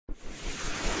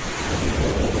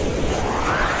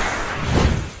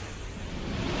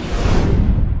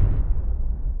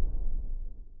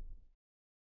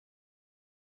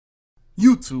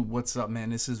YouTube, what's up, man?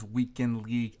 This is Weekend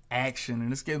League action,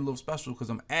 and it's getting a little special because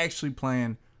I'm actually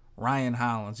playing Ryan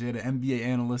Hollins, the NBA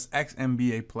analyst,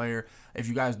 ex-NBA player. If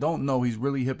you guys don't know, he's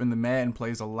really hip in the Madden,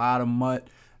 plays a lot of MUT,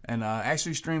 and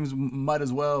actually streams MUT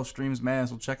as well, streams Madden,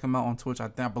 so check him out on Twitch. I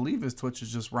believe his Twitch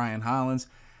is just Ryan Hollins.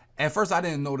 At first, I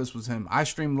didn't know this was him. I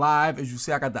stream live. As you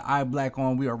see, I got the eye black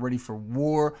on. We are ready for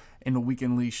war in the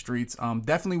Weekend League streets.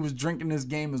 Definitely was drinking this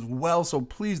game as well, so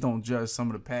please don't judge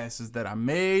some of the passes that I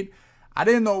made. I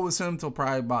didn't know it was him until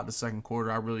probably about the second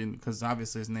quarter. Because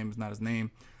obviously his name is not his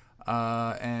name.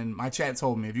 And my chat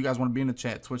told me, if you guys want to be in the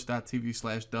chat,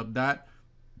 twitch.tv/dub.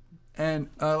 And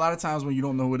a lot of times when you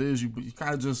don't know who it is, you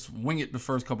kind of just wing it the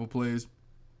first couple plays.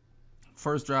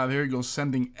 First drive, here he goes,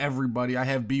 sending everybody. I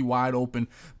have B wide open,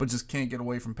 but just can't get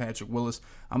away from Patrick Willis.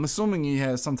 I'm assuming he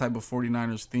has some type of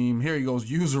 49ers theme. Here he goes,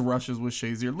 user rushes with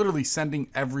Shazier, literally sending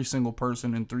every single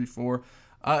person in 3-4.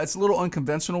 It's a little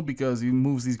unconventional because he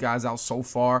moves these guys out so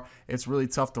far. It's really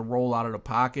tough to roll out of the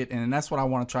pocket, and that's what I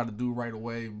want to try to do right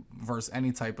away versus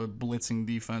any type of blitzing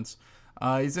defense.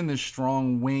 He's in this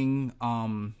strong wing,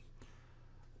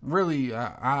 really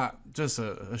just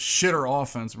a shitter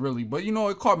offense, really. But, you know,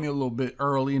 it caught me a little bit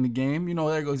early in the game. You know,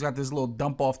 there he goes. He's got this little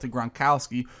dump off to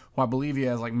Gronkowski, who I believe he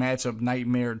has, like, matchup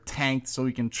nightmare tanked so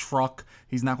he can truck.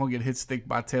 He's not going to get hit stick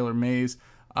by Taylor Mays.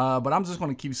 But I'm just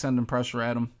going to keep sending pressure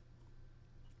at him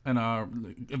and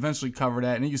eventually cover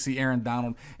that. And then you see Aaron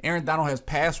Donald. Aaron Donald has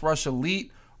pass rush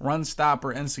elite, run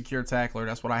stopper, and secure tackler.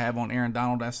 That's what I have on Aaron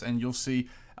Donald. And you'll see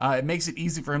it makes it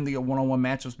easy for him to get one-on-one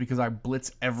matchups because I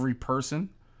blitz every person.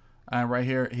 Right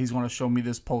here, he's going to show me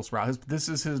this post route. This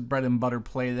is his bread and butter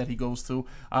play that he goes to.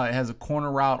 It has a corner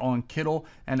route on Kittle,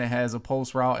 and it has a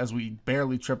post route as we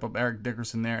barely trip up Eric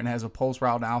Dickerson there, and it has a post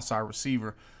route and outside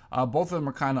receiver. Both of them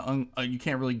are kind of, you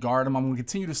can't really guard them. I'm going to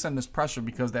continue to send this pressure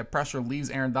because that pressure leaves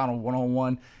Aaron Donald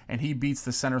one-on-one, and he beats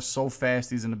the center so fast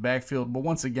he's in the backfield. But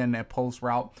once again, that post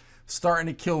route starting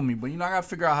to kill me. But, you know, I got to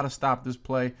figure out how to stop this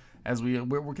play. As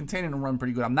we're containing the run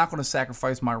pretty good. I'm not going to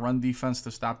sacrifice my run defense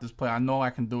to stop this play. I know I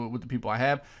can do it with the people I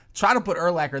have. Try to put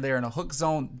Urlacher there in a hook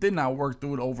zone. Did not work.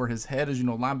 Threw it over his head. As you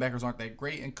know, linebackers aren't that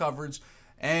great in coverage.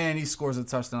 And he scores a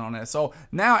touchdown on that. So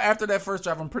now after that first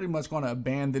drive, I'm pretty much going to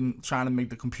abandon trying to make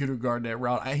the computer guard that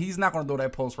route. He's not going to throw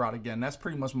that post route again. That's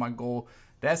pretty much my goal.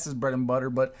 That's his bread and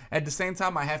butter. But at the same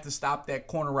time, I have to stop that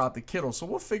corner route to Kittle. So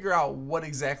we'll figure out what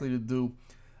exactly to do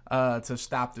to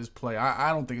stop this play. I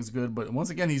don't think it's good, but once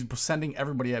again, he's sending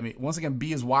everybody at me. Once again,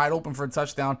 B is wide open for a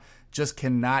touchdown, just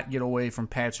cannot get away from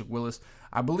Patrick Willis.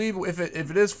 I believe if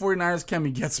it is 49ers Chem,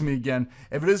 he gets me again.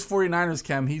 If it is 49ers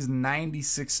Chem, he's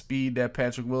 96 speed, that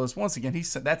Patrick Willis. Once again,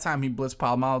 that time he blitzed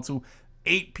Palomalo to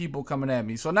 8 people coming at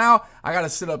me. So now I got to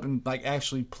sit up and like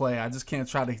actually play. I just can't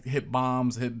try to hit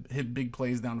bombs, hit big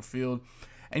plays down the field.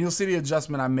 And you'll see the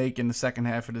adjustment I make in the second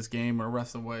half of this game or the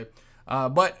rest of the way.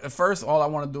 But at first, all I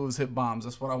want to do is hit bombs.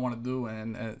 That's what I want to do.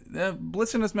 And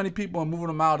blitzing this many people and moving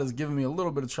them out is giving me a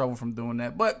little bit of trouble from doing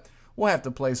that. But we'll have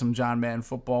to play some John Madden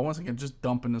football. Once again, just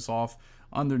dumping this off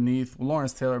underneath.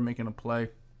 Lawrence Taylor making a play.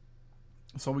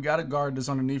 So we got to guard this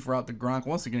underneath route to Gronk.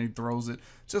 Once again, he throws it.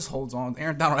 Just holds on.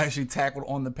 Aaron Donald actually tackled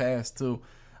on the pass, too.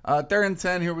 3rd and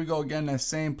 10. Here we go again. That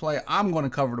same play. I'm going to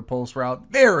cover the post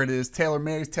route. There it is. Taylor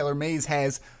Mays. Taylor Mays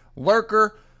has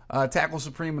Lurker. Tackle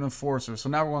Supreme and Enforcer. So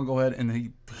now we're going to go ahead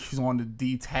and he's on the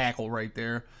D tackle right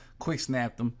there. Quick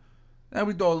snapped him. Then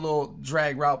we throw a little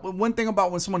drag route. But one thing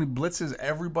about when somebody blitzes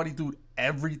everybody, dude,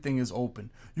 everything is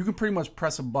open. You can pretty much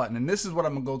press a button. And this is what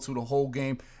I'm going to go to the whole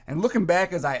game. And looking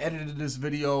back as I edited this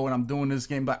video and I'm doing this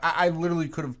game, but I literally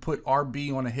could have put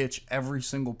RB on a hitch every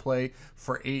single play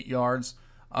for 8 yards.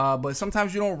 But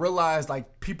sometimes you don't realize,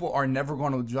 like, people are never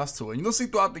going to adjust to it. And you'll see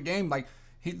throughout the game, like,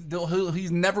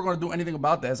 he's never going to do anything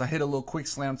about that. As I hit a little quick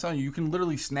slam, I'm telling you, you can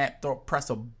literally snap, press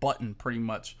a button pretty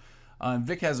much.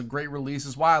 Vic has a great release.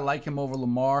 That's why I like him over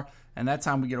Lamar. And that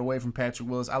time we get away from Patrick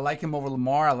Willis. I like him over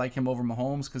Lamar. I like him over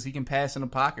Mahomes because he can pass in the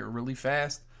pocket really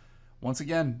fast. Once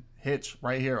again, hitch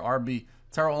right here, RB.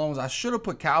 Terrell Owens. I should have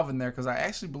put Calvin there because I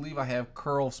actually believe I have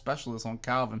curl specialist on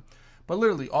Calvin. But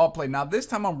literally all play. Now this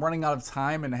time I'm running out of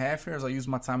time in the half here as I use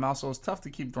my timeout. So it's tough to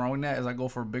keep throwing that as I go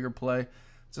for a bigger play.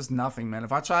 Just nothing, man.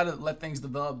 If I try to let things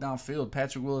develop downfield,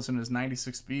 Patrick Willis in his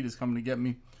 96 speed is coming to get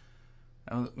me.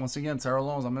 Once again, Terrell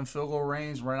Owens, I'm in field goal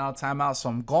range, running out of timeout, so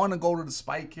I'm going to go to the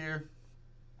spike here.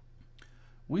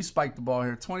 We spiked the ball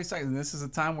here, 20 seconds. And this is a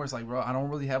time where it's like, bro, I don't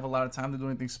really have a lot of time to do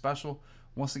anything special.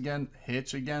 Once again,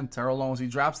 hitch again. Terrell Owens, he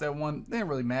drops that one. It didn't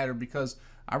really matter because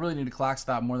I really need a clock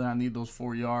stop more than I need those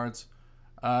 4 yards.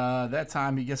 That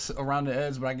time he gets around the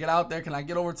edge, but I get out there. Can I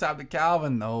get over top to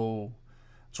Calvin? No.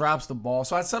 Drops the ball.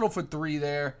 So I settled for 3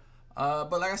 there.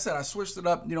 But like I said, I switched it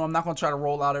up. You know, I'm not going to try to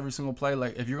roll out every single play.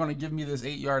 Like, if you're going to give me this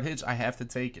 8-yard hitch, I have to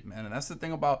take it, man. And that's the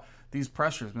thing about these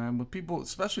pressures, man. With people,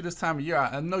 especially this time of year,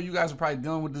 I know you guys are probably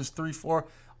dealing with this 3-4.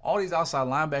 All these outside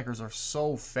linebackers are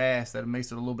so fast that it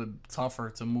makes it a little bit tougher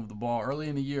to move the ball. Early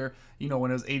in the year, you know, when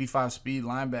it was 85 speed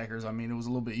linebackers, I mean, it was a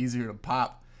little bit easier to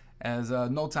pop. As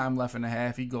no time left in the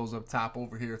half, he goes up top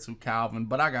over here to Calvin.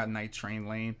 But I got Night Train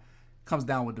Lane. Comes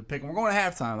down with the pick. And we're going to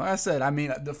halftime. Like I said, I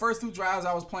mean, the first 2 drives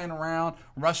I was playing around,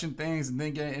 rushing things, and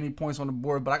didn't get any points on the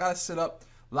board. But I got to sit up,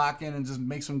 lock in, and just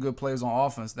make some good plays on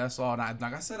offense. That's all. And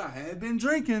like I said, I had been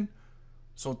drinking.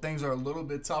 So things are a little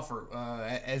bit tougher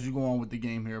as you go on with the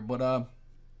game here. But like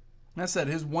I said,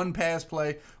 his one pass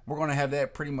play, we're going to have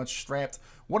that pretty much strapped.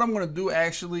 What I'm going to do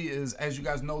actually is, as you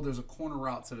guys know, there's a corner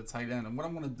route to the tight end. And what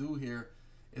I'm going to do here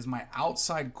is my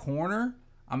outside corner,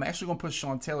 I'm actually going to put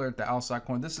Sean Taylor at the outside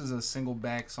corner. This is a single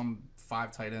back, some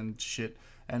 5 tight end shit,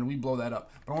 and we blow that up.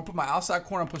 But I'm going to put my outside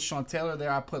corner and put Sean Taylor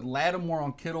there. I put Lattimore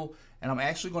on Kittle, and I'm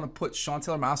actually going to put Sean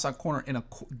Taylor in my outside corner in a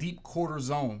deep quarter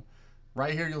zone.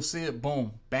 Right here, you'll see it.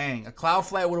 Boom. Bang. A cloud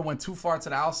flat would have went too far to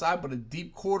the outside, but a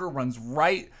deep quarter runs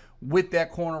right with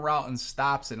that corner route and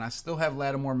stops it. And I still have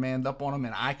Lattimore manned up on him,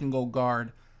 and I can go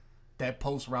guard that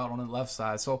post route on the left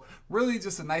side. So really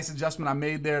just a nice adjustment I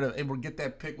made there to able to get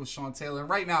that pick with Sean Taylor. And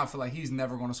right now I feel like he's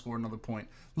never going to score another point.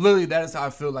 Literally, that is how I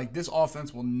feel. Like, this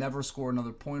offense will never score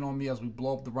another point on me as we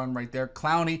blow up the run right there.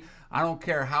 Clowney, I don't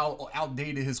care how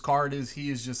outdated his card is. He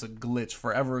is just a glitch,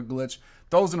 forever a glitch.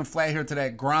 Throws in a flat here to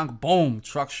that Gronk. Boom,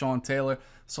 truck Sean Taylor.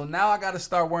 So now I got to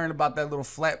start worrying about that little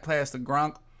flat pass to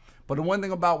Gronk. But the one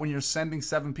thing about when you're sending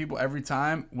 7 people every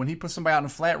time, when he puts somebody out in the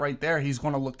flat right there, he's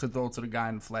going to look to throw to the guy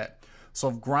in the flat. So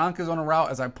if Gronk is on a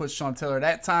route, as I put Sean Taylor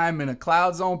that time in a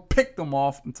cloud zone, pick them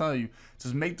off. I'm telling you,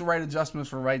 just make the right adjustments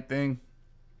for the right thing.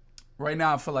 Right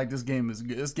now, I feel like this game is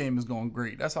good. This game is going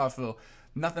great. That's how I feel.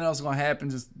 Nothing else is going to happen.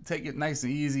 Just take it nice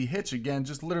and easy. Hitch again.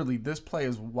 Just literally, this play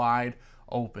is wide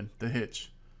open. The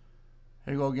hitch.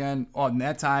 Here you go again. Oh, and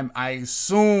that time, I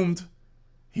assumed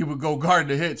he would go guard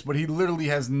the hitch, but he literally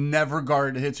has never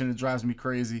guarded the hitch, and it drives me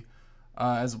crazy.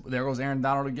 As there goes Aaron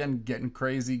Donald again, getting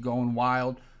crazy, going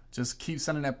wild. Just keep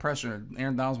sending that pressure.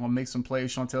 Aaron Donald's going to make some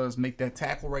plays. Sean Taylor's make that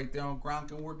tackle right there on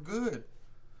Gronk, and we're good.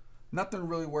 Nothing to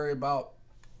really worry about.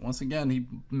 Once again, he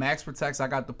max protects. I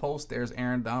got the post. There's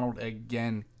Aaron Donald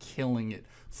again, killing it.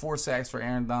 4 sacks for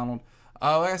Aaron Donald.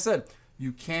 Like I said,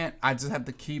 you can't. I just have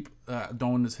to keep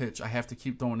throwing this hitch. I have to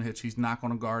keep throwing the hitch. He's not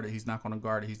going to guard it. He's not going to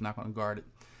guard it. He's not going to guard it.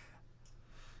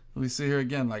 We see here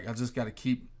again, like, I just got to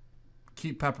keep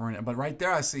peppering it. But right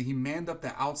there, I see he manned up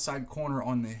the outside corner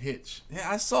on the hitch. Yeah,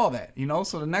 I saw that, you know.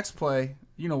 So the next play,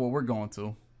 you know what we're going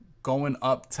to. Going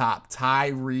up top,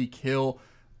 Tyreek Hill.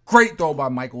 Great throw by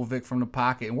Michael Vick from the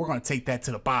pocket, and we're going to take that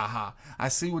to the Baja. I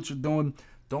see what you're doing.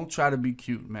 Don't try to be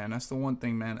cute, man. That's the one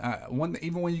thing, man.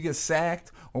 Even when you get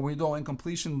sacked or when you do an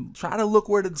incompletion, try to look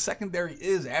where the secondary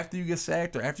is after you get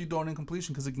sacked or after you do an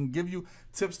incompletion, because it can give you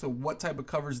tips to what type of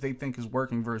coverage they think is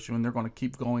working versus you, and they're going to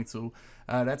keep going to.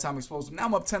 That time explosive. Now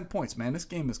I'm up 10 points, man. This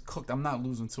game is cooked. I'm not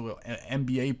losing to an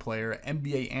NBA player, an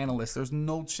NBA analyst. There's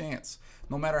no chance.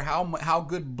 No matter how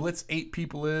good blitz 8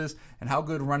 people is and how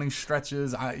good running stretch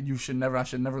is, I should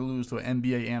never lose to an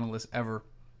NBA analyst ever.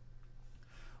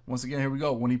 Once again, here we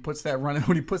go. When he puts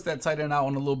that tight end out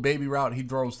on a little baby route, he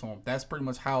throws to him. That's pretty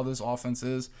much how this offense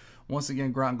is. Once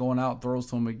again, Gronk going out, throws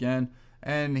to him again,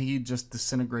 and he just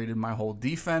disintegrated my whole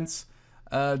defense.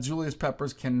 Julius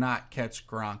Peppers cannot catch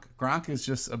Gronk. Gronk is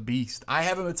just a beast. I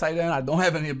have him at tight end. I don't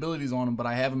have any abilities on him, but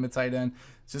I have him at tight end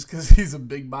just because he's a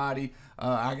big body.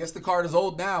 I guess the card is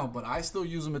old now, but I still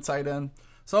use him at tight end.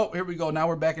 So here we go. Now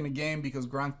we're back in the game because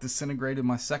Gronk disintegrated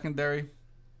my secondary.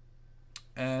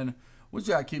 And we just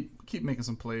got to keep making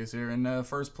some plays here. And the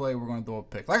first play, we're going to throw a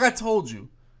pick. Like I told you,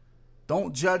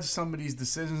 don't judge some of these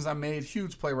decisions I made.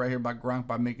 Huge play right here by Gronk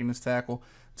by making this tackle.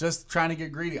 Just trying to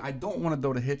get greedy. I don't want to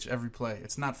throw the hitch every play.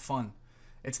 It's not fun.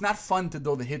 It's not fun to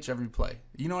throw the hitch every play.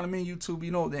 You know what I mean, YouTube?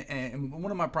 You know, and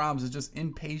one of my problems is just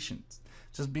impatience.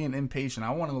 Just being impatient.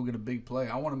 I want to go get a big play.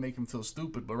 I want to make him feel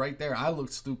stupid. But right there, I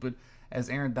looked stupid as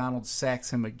Aaron Donald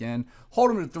sacks him again.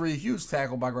 Hold him to 3. Huge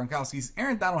tackle by Gronkowski.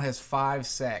 Aaron Donald has 5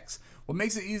 sacks. What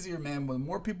makes it easier, man, when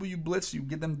more people you blitz, you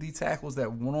give them D tackles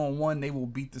that one-on-one, they will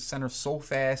beat the center so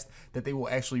fast that they will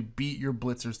actually beat your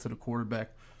blitzers to the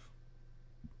quarterback.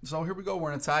 So here we go.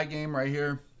 We're in a tie game right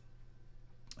here.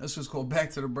 Let's just go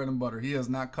back to the bread and butter. He has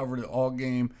not covered it all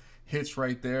game. Hitch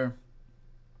right there.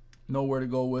 Nowhere to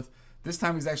go with. This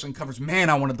time he's actually in coverage. Man,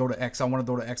 I want to throw the X. I want to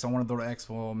throw the X. I want to throw the X.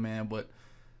 Oh, man, but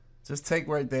just take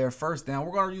right there. First down.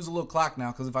 We're going to use a little clock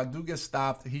now because if I do get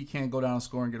stopped, he can't go down and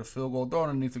score and get a field goal. Throw it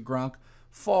underneath the Gronk.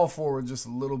 fall forward just a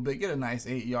little bit, get a nice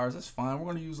 8 yards. That's fine. We're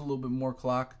going to use a little bit more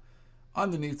clock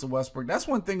underneath to Westbrook. That's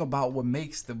one thing about what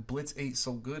makes the Blitz 8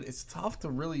 so good. It's tough to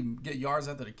really get yards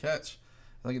after the catch.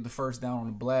 I get the first down on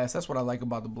the blast. That's what I like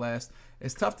about the blast.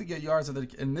 It's tough to get yards after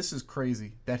the, and this is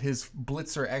crazy that his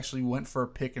blitzer actually went for a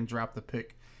pick and dropped the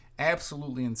pick.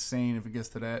 Absolutely insane if it gets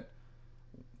to that.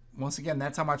 Once again,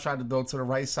 that time I tried to go to the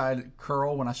right side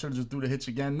curl when I should have just threw the hitch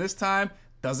again. This time,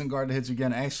 doesn't guard the hitch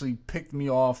again. Actually picked me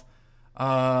off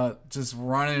just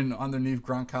running underneath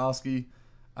Gronkowski,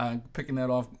 picking that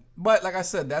off. But like I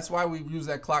said, that's why we use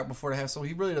that clock before the half, so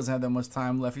he really doesn't have that much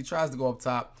time left. He tries to go up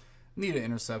top. Need an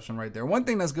interception right there. One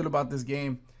thing that's good about this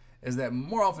game is that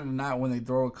more often than not, when they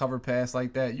throw a cover pass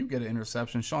like that, you get an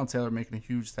interception. Sean Taylor making a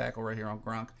huge tackle right here on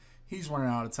Gronk. He's running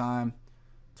out of time.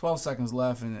 12 seconds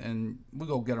left, and we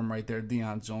go get him right there.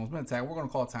 Deion Jones. We're going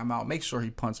to call a timeout. Make sure he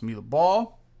punts me the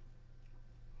ball.